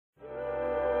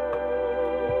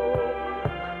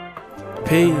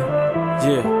P,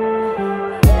 yeah.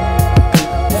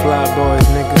 Fly boys,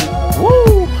 nigga.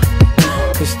 Woo!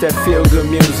 It's that feel good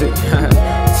music.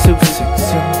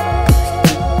 260.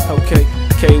 Okay,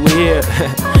 we here.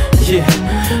 Yeah.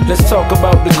 Let's talk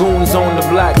about the goons on the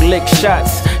block, lick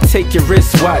shots. Take your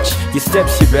wristwatch, your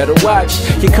steps you better watch.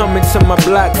 You come into my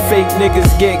block, fake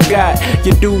niggas get got.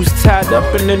 Your dudes tied up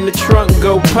and in the trunk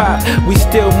go pop. We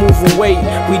still moving weight,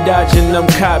 we dodging them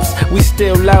cops. We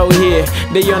still out here,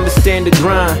 they understand the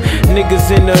grind. Niggas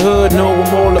in the hood know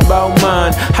I'm all about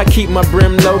mine. I keep my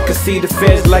brim low, cause see the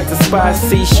feds like the spy.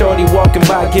 See shorty walking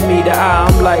by, give me the eye,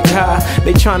 I'm like hi.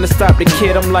 They trying to stop the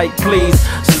kid, I'm like please.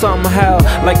 Somehow,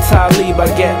 like Talib, I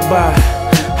get by.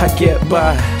 I get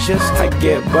by, just I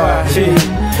get by.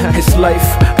 Yeah. It's life,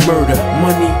 murder,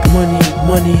 money, money,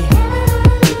 money.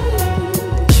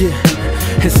 Yeah.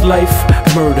 It's life,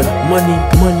 murder, money,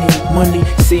 money, money.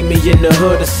 See me in the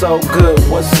hood, it's all good.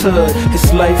 What's hood?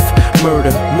 It's life,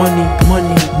 murder, money,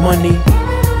 money, money.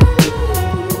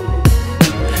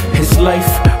 It's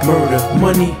life, murder,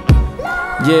 money.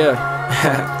 Yeah.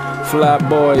 Fly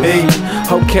boys. Hey.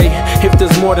 Okay, if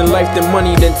there's more than life than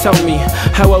money, then tell me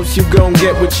how else you gon'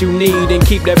 get what you need and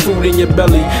keep that food in your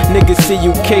belly. Niggas see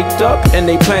you caked up and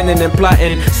they planning and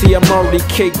plotting. See I'm already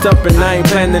caked up and I ain't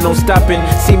planning on stopping.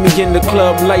 See me in the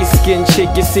club, light skinned chick,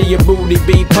 you see your booty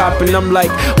be popping. I'm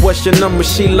like, what's your number?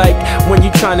 She like, when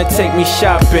you tryna take me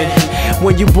shopping.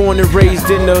 When you born and raised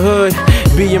in the hood,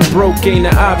 being broke ain't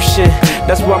an option.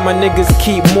 That's why my niggas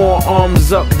keep more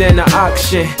arms up than an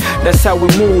auction. That's how we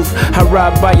move. I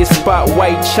ride by your spot,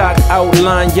 white chalk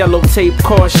outline, yellow tape,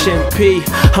 caution. P,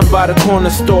 I'm by the corner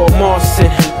store, Marson.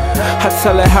 I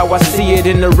tell her how I see it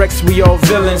in the Rex, we all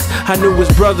villains. I knew his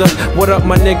brother, what up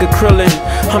my nigga Krillin?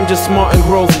 I'm just smart and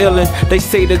growth illin'. They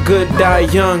say the good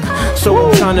die young, so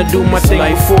I'm tryna do my thing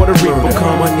before the reaper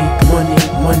come. Money, money,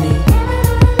 money.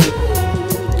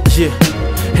 Yeah.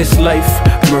 It's life,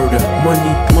 murder,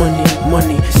 money, money,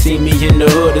 money. See me in the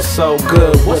hood, it's all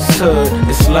good. What's hood?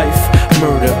 It's life,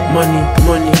 murder, money,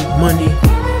 money, money.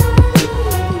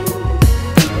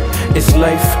 It's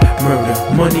life, murder,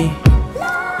 money.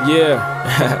 Yeah.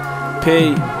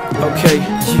 P. Okay.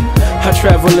 I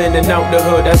travel in and out the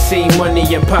hood, I see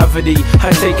money and poverty. I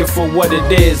take it for what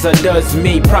it is, I does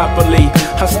me properly.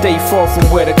 I stay far from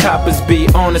where the coppers be,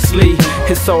 honestly.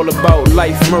 It's all about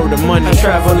life, murder, money. I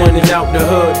travel in and out the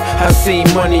hood, I see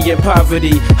money and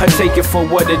poverty. I take it for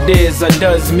what it is, I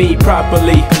does me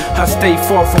properly. I stay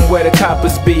far from where the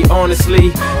coppers be,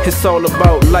 honestly. It's all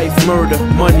about life, murder,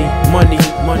 money, money,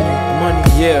 money, money.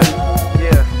 Yeah.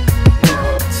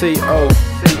 T.O.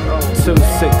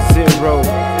 260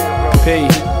 P,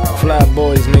 fly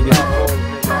boys, nigga.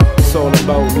 It's all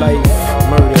about life,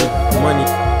 murder, money.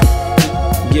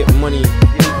 Get money.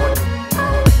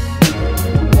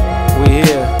 We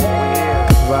here,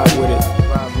 vibe with it.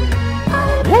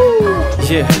 Woo!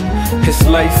 Yeah, it's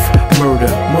life,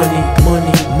 murder, money,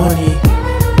 money, money.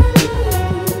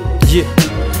 Yeah,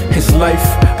 it's life,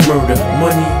 murder,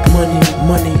 money, money,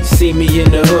 money. See me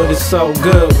in the hood, it's all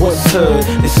good. What's hood?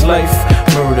 It's life,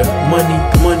 murder, money,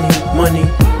 money, money.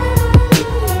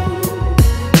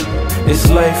 It's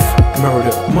life,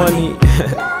 murder, money.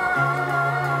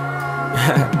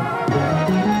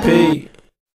 P.